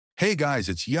Hey guys,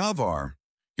 it's Yavar,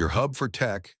 your hub for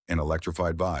tech and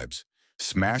electrified vibes.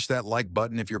 Smash that like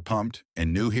button if you're pumped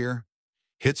and new here.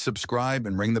 Hit subscribe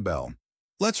and ring the bell.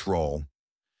 Let's roll.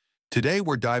 Today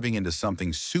we're diving into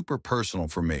something super personal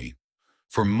for me.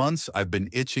 For months, I've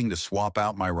been itching to swap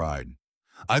out my ride.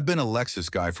 I've been a Lexus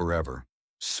guy forever.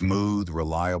 Smooth,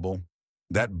 reliable,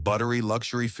 that buttery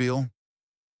luxury feel.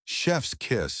 Chef's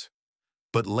kiss.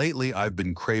 But lately I've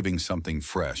been craving something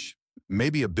fresh,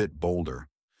 maybe a bit bolder.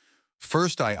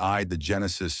 First, I eyed the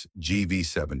Genesis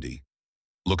GV70.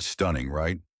 Looked stunning,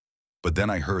 right? But then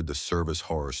I heard the service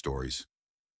horror stories.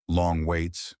 Long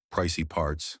waits, pricey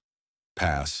parts.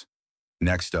 Pass.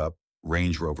 Next up,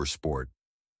 Range Rover Sport.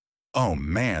 Oh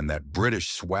man, that British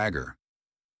swagger.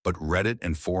 But Reddit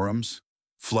and forums,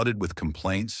 flooded with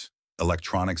complaints,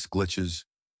 electronics glitches,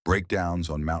 breakdowns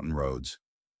on mountain roads.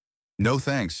 No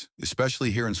thanks, especially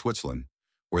here in Switzerland,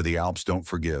 where the Alps don't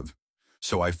forgive.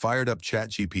 So I fired up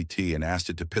ChatGPT and asked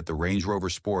it to pit the Range Rover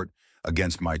Sport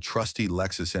against my trusty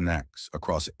Lexus NX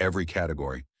across every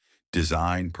category.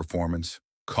 Design, performance,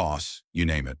 costs, you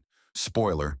name it.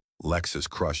 Spoiler, Lexus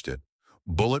crushed it.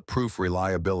 Bulletproof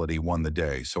reliability won the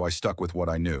day, so I stuck with what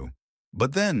I knew.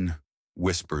 But then,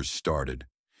 whispers started.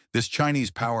 This Chinese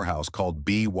powerhouse called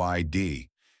BYD.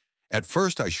 At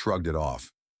first I shrugged it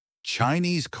off.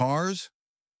 Chinese cars?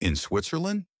 In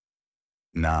Switzerland?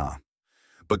 Nah.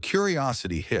 But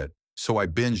curiosity hit, so I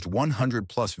binged 100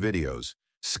 plus videos,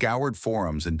 scoured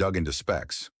forums and dug into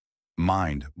specs.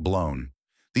 Mind blown.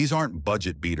 These aren't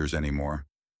budget beaters anymore.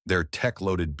 They're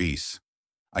tech-loaded beasts.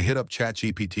 I hit up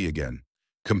ChatGPT again.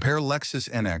 Compare Lexus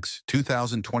NX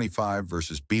 2025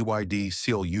 versus BYD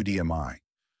Seal UDMI.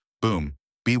 Boom,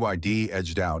 BYD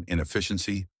edged out in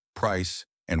efficiency, price,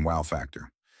 and wow factor.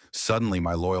 Suddenly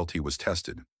my loyalty was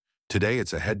tested. Today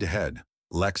it's a head-to-head,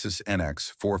 Lexus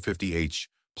NX 450h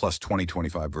plus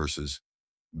 2025 versus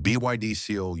BYD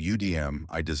Seal UDM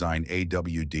I designed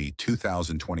AWD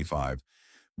 2025,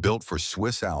 built for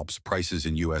Swiss Alps, prices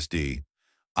in USD.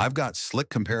 I've got slick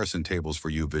comparison tables for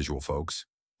you visual folks.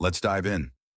 Let's dive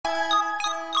in.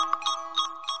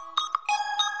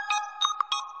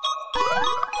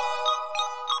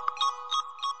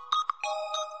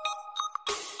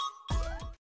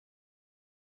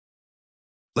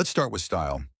 Let's start with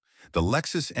style. The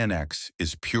Lexus NX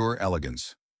is pure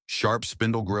elegance. Sharp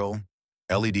spindle grille,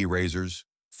 LED razors,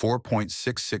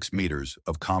 4.66 meters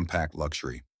of compact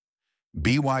luxury.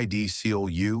 BYD Seal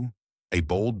U, a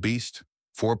bold beast,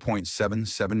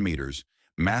 4.77 meters,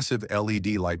 massive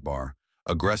LED light bar,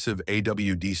 aggressive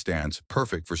AWD stance,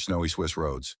 perfect for snowy Swiss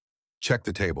roads. Check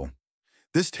the table.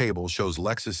 This table shows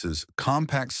Lexus's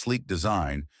compact, sleek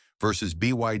design versus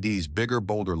BYD's bigger,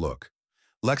 bolder look.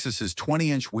 Lexus's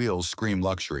 20-inch wheels scream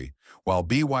luxury, while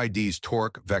BYD's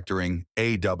torque vectoring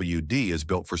AWD is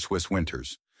built for Swiss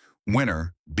winters.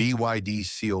 Winner, BYD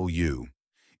Seal U.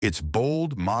 Its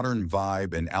bold, modern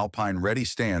vibe and Alpine-ready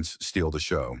stance steal the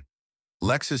show.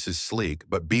 Lexus is sleek,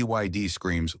 but BYD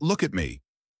screams, "Look at me!"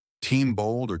 Team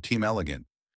bold or team elegant?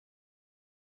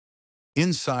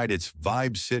 Inside its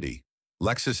Vibe City,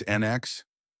 Lexus NX,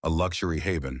 a luxury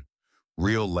haven.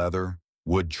 Real leather,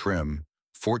 wood trim,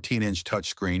 14-inch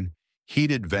touchscreen,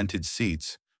 heated vented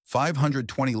seats,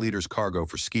 520 liters cargo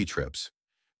for ski trips.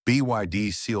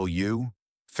 BYD Seal U,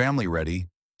 family-ready,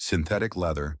 synthetic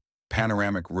leather,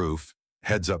 panoramic roof,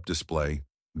 heads-up display,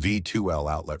 V2L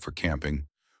outlet for camping,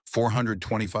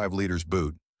 425 liters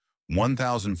boot,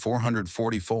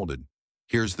 1,440 folded.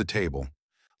 Here's the table.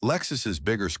 Lexus's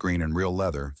bigger screen and real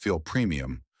leather feel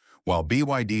premium, while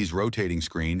BYD's rotating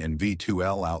screen and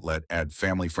V2L outlet add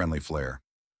family-friendly flair.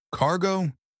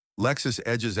 Cargo? Lexus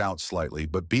edges out slightly,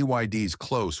 but BYD's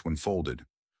close when folded.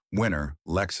 Winner,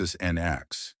 Lexus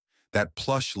NX. That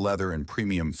plush leather and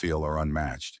premium feel are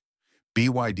unmatched.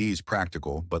 BYD's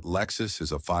practical, but Lexus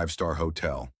is a five-star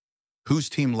hotel. Who's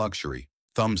team luxury?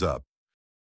 Thumbs up.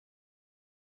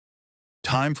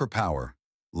 Time for power.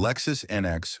 Lexus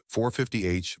NX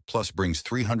 450h Plus brings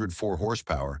 304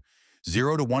 horsepower,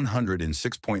 0 to 100 in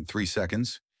 6.3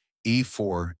 seconds,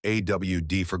 E4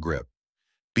 AWD for grip.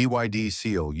 BYD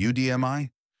Seal UDMI,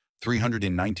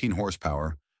 319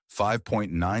 horsepower,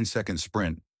 5.9 second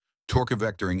sprint, torque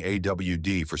vectoring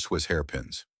AWD for Swiss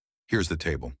hairpins. Here's the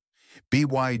table.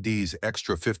 BYD's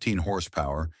extra 15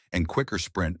 horsepower and quicker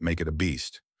sprint make it a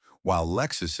beast, while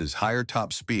Lexus's higher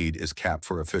top speed is capped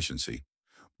for efficiency.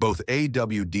 Both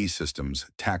AWD systems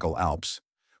tackle Alps,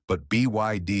 but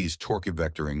BYD's torque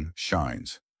vectoring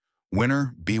shines.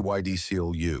 Winner, BYD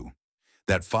Seal U.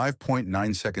 That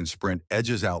 5.9 second sprint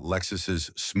edges out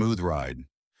Lexus's smooth ride.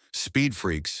 Speed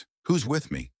freaks, who's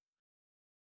with me?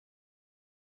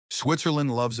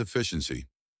 Switzerland loves efficiency.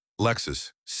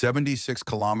 Lexus, 76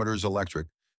 kilometers electric,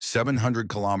 700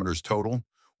 kilometers total,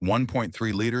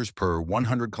 1.3 liters per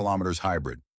 100 kilometers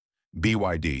hybrid.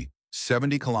 BYD,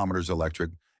 70 kilometers electric,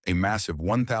 a massive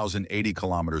 1,080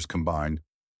 kilometers combined,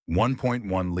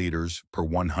 1.1 liters per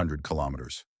 100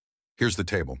 kilometers. Here's the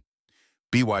table.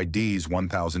 BYD's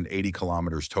 1,080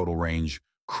 kilometers total range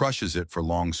crushes it for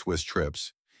long Swiss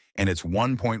trips, and its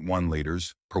 1.1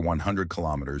 liters per 100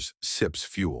 kilometers sips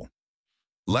fuel.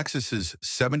 Lexus's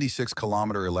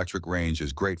 76-kilometer electric range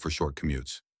is great for short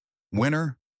commutes.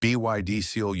 Winner, BYD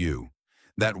Seal U.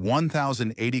 That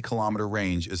 1,080-kilometer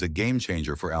range is a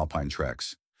game-changer for alpine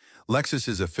treks. Lexus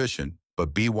is efficient,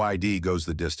 but BYD goes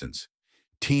the distance.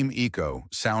 Team Eco,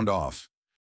 sound off.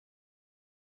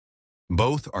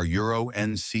 Both are Euro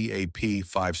NCAP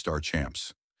 5-star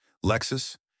champs.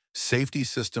 Lexus, Safety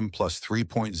System Plus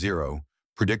 3.0,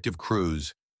 Predictive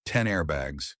Cruise, 10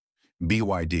 airbags.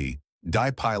 BYD,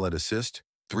 DiPilot Assist,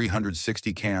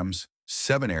 360 cams,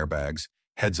 7 airbags,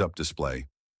 heads-up display.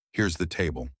 Here's the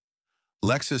table.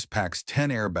 Lexus packs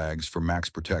 10 airbags for max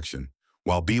protection,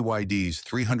 while BYD's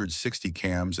 360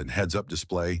 cams and heads-up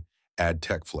display add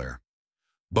tech flair.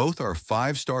 Both are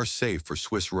 5-star safe for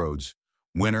Swiss roads.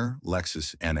 Winner,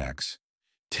 Lexus NX.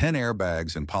 10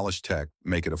 airbags and polished tech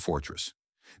make it a fortress.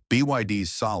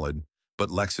 BYD's solid, but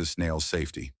Lexus nails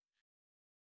safety.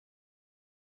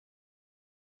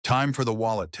 Time for the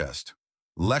wallet test.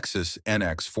 Lexus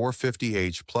NX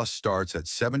 450h Plus starts at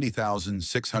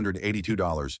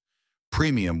 $70,682,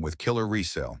 premium with killer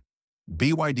resale.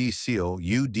 BYD Seal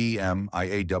UDM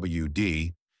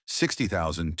IAWD,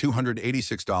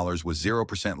 $60,286 with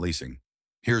 0% leasing.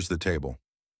 Here's the table.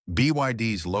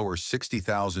 BYD's lower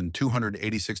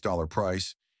 $60,286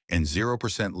 price and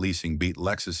 0% leasing beat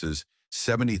Lexus's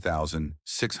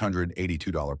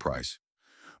 $70,682 price.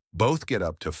 Both get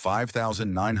up to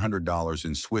 $5,900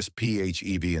 in Swiss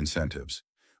PHEV incentives,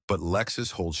 but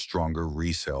Lexus holds stronger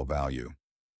resale value.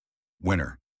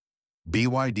 Winner,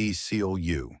 BYD Seal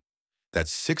U.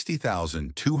 That's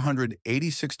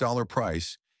 $60,286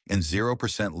 price and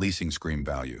 0% leasing scream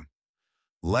value.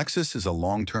 Lexus is a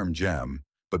long-term gem,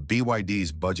 but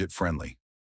BYD's budget-friendly.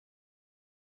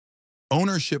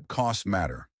 Ownership costs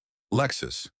matter.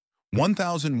 Lexus,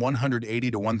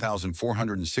 $1,180 to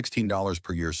 $1,416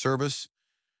 per year service,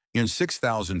 and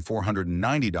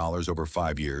 $6,490 over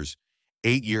 5 years,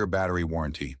 8-year battery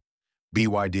warranty.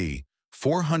 BYD,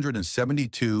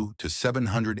 $472 to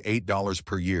 $708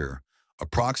 per year,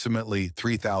 approximately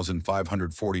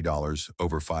 $3,540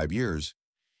 over 5 years,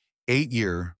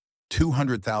 8-year,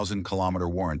 200,000-kilometer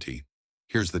warranty.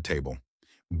 Here's the table.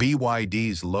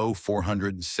 BYD's low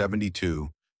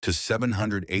 $472 to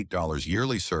 $708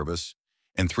 yearly service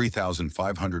and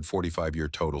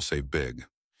 $3,545 total save big.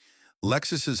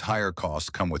 Lexus's higher costs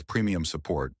come with premium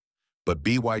support, but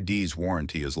BYD's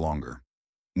warranty is longer.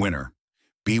 Winner,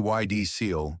 BYD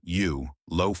Seal U,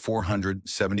 low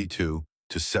 $472 to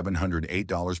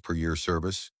 $708 per year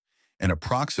service and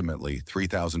approximately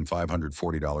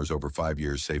 $3,540 over 5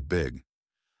 years save big.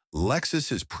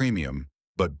 Lexus is premium,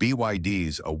 but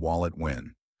BYD's a wallet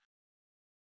win.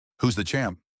 Who's the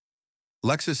champ?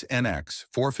 Lexus NX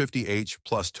 450h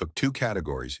Plus took 2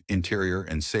 categories, interior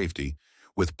and safety,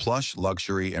 with plush,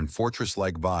 luxury, and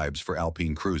fortress-like vibes for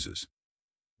alpine cruises.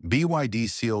 BYD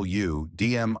Seal U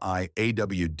DMI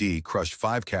AWD crushed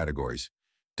 5 categories: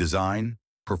 design,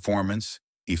 performance,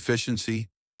 efficiency,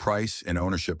 price, and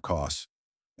ownership costs,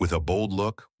 with a bold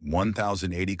look,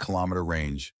 1,080-kilometer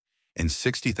range, and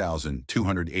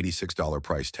 $60,286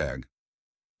 price tag.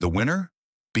 The winner?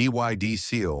 BYD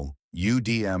Seal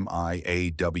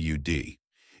UDMI AWD.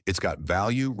 It's got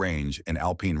value, range, and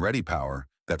alpine ready power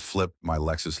that flipped my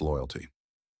Lexus loyalty.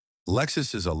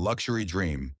 Lexus is a luxury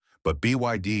dream, but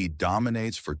BYD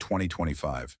dominates for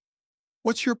 2025.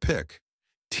 What's your pick?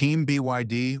 Team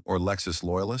BYD or Lexus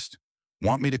loyalist?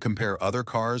 Want me to compare other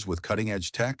cars with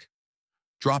cutting-edge tech?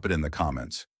 Drop it in the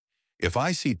comments. If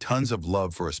I see tons of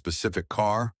love for a specific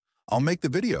car, I'll make the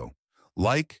video.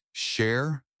 Like,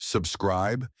 share,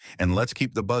 subscribe, and let's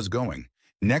keep the buzz going.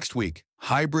 Next week,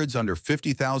 hybrids under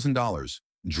 $50,000.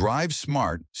 Drive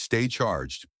smart, stay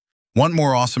charged. Want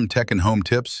more awesome tech and home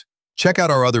tips? Check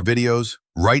out our other videos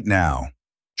right now.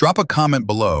 Drop a comment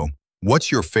below.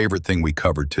 What's your favorite thing we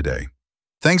covered today?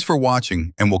 Thanks for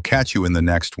watching, and we'll catch you in the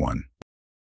next one.